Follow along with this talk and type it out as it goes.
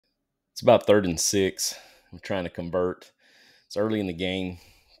It's about 3rd and 6. I'm trying to convert. It's early in the game,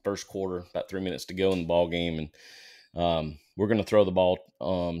 first quarter, about 3 minutes to go in the ball game, and we're going to throw the ball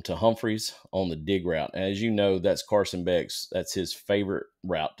to Humphreys on the dig route. And as you know, that's Carson Beck's. That's his favorite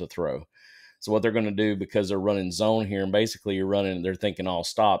route to throw. So what they're going to do, because they're running zone here, and basically they're thinking all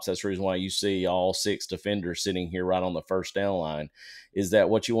stops. That's the reason why you see all 6 defenders sitting here right on the first down line, is that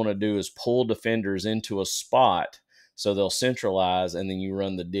what you want to do is pull defenders into a spot so they'll centralize, and then you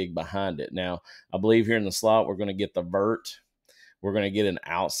run the dig behind it. Now, I believe here in the slot, we're going to get the vert. We're going to get an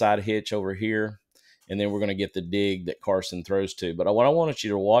outside hitch over here, and then we're going to get the dig that Carson throws to. But what I wanted you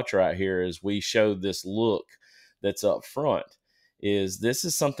to watch right here is we showed this look that's up front. This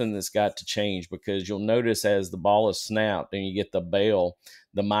is something that's got to change, because you'll notice as the ball is snapped and you get the bail,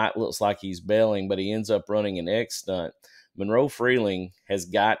 the Mike looks like he's bailing, but he ends up running an X stunt. Monroe Freeling has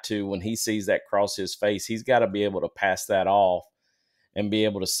got to, when he sees that cross his face, he's got to be able to pass that off and be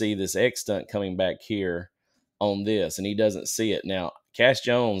able to see this X stunt coming back here on this, and he doesn't see it. Now, Cash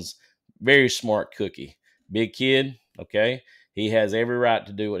Jones, very smart cookie. Big kid, okay? He has every right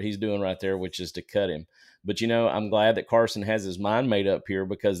to do what he's doing right there, which is to cut him. But, I'm glad that Carson has his mind made up here,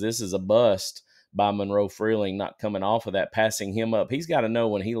 because this is a bust by Monroe Freeling not coming off of that, passing him up. He's got to know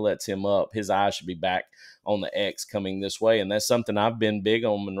when he lets him up, his eyes should be back on the X coming this way. And that's something I've been big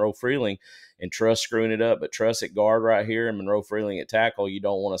on Monroe Freeling, and Truss screwing it up. But Truss at guard right here and Monroe Freeling at tackle, you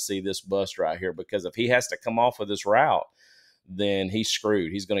don't want to see this bust right here, because if he has to come off of this route, then he's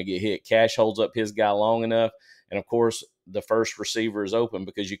screwed. He's going to get hit. Cash holds up his guy long enough. And, of course, the first receiver is open,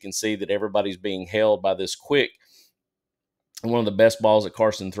 because you can see that everybody's being held by this quick. And one of the best balls that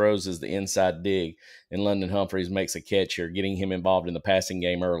Carson throws is the inside dig, and London Humphreys makes a catch here, getting him involved in the passing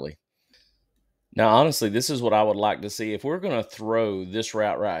game early. Now, honestly, this is what I would like to see. If we're going to throw this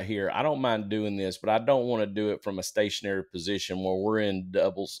route right here, I don't mind doing this, but I don't want to do it from a stationary position where we're in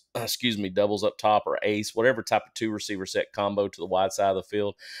doubles, doubles up top or ace, whatever type of 2-receiver set combo to the wide side of the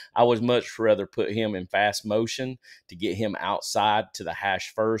field. I would much rather put him in fast motion to get him outside to the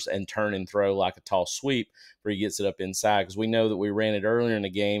hash first and turn and throw like a toss sweep where he gets it up inside, because we know that we ran it earlier in the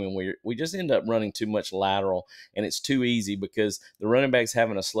game and we just end up running too much lateral, and it's too easy because the running back's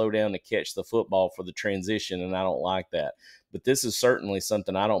having to slow down to catch the football for the transition, and I don't like that. But this is certainly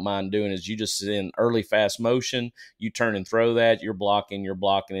something I don't mind doing, is you just sit in early fast motion, you turn and throw that, you're blocking,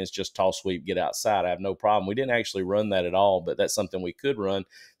 it's just toss sweep, get outside. I have no problem. We didn't actually run that at all, but that's something we could run,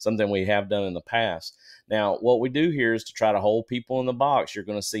 something we have done in the past. Now, what we do here is to try to hold people in the box. You're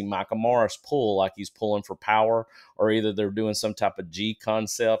going to see Micah Morris pull like he's pulling for power, or either they're doing some type of G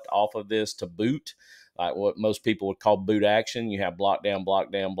concept off of this to boot, like what most people would call boot action. You have block down,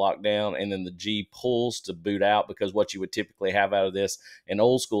 block down, block down, and then the G pulls to boot out, because what you would typically have out of this in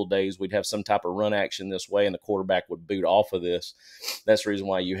old school days, we'd have some type of run action this way, and the quarterback would boot off of this. That's the reason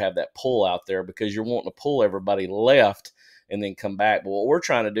why you have that pull out there, because you're wanting to pull everybody left and then come back. But what we're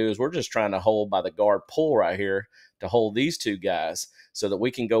trying to do is we're just trying to hold by the guard pull right here to hold these two guys so that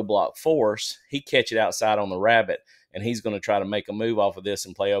we can go block force. He catch it outside on the rabbit, and he's going to try to make a move off of this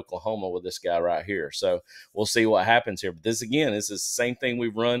and play Oklahoma with this guy right here. So we'll see what happens here. But this is the same thing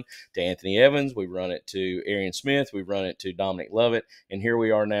we've run to Anthony Evans. We've run it to Arian Smith. We've run it to Dominic Lovett. And here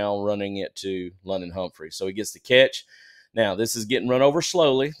we are now running it to London Humphreys. So he gets the catch. Now, this is getting run over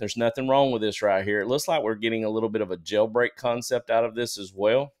slowly. There's nothing wrong with this right here. It looks like we're getting a little bit of a jailbreak concept out of this as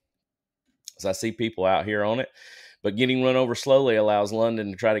well, as I see people out here on it. But getting run over slowly allows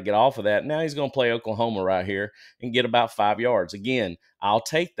London to try to get off of that. Now he's going to play Oklahoma right here and get about 5 yards. Again, I'll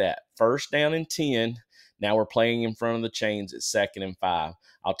take that. First down and 10. Now we're playing in front of the chains at 2nd and 5.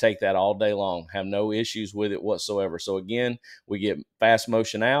 I'll take that all day long. Have no issues with it whatsoever. So, again, we get fast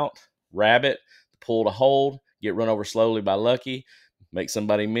motion out, rabbit, pull to hold, get run over slowly by Lucky, make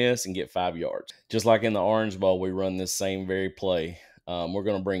somebody miss, and get 5 yards. Just like in the Orange Bowl, we run this same very play. We're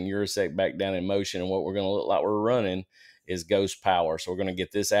going to bring Urasek back down in motion, and what we're going to look like we're running is ghost power. So we're going to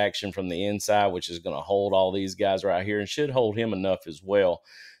get this action from the inside, which is going to hold all these guys right here and should hold him enough as well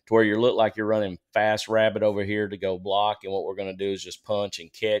to where you look like you're running fast rabbit over here to go block, and what we're going to do is just punch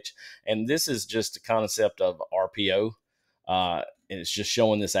and catch. And this is just a concept of RPO. And it's just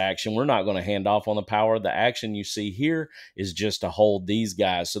showing this action. We're not going to hand off on the power. The action you see here is just to hold these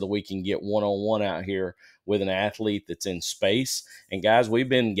guys so that we can get one-on-one out here with an athlete that's in space. And, guys, we've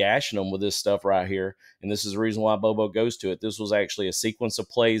been gashing them with this stuff right here, and this is the reason why Bobo goes to it. This was actually a sequence of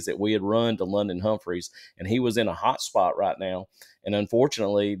plays that we had run to London Humphreys, and he was in a hot spot right now. And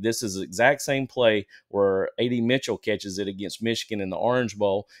unfortunately, this is the exact same play where A.D. Mitchell catches it against Michigan in the Orange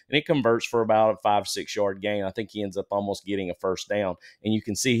Bowl, and it converts for about a 5-6 yard gain. I think he ends up almost getting a first down. And you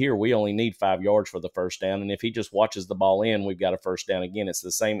can see here, we only need 5 yards for the first down. And if he just watches the ball in, we've got a first down again. It's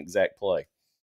the same exact play.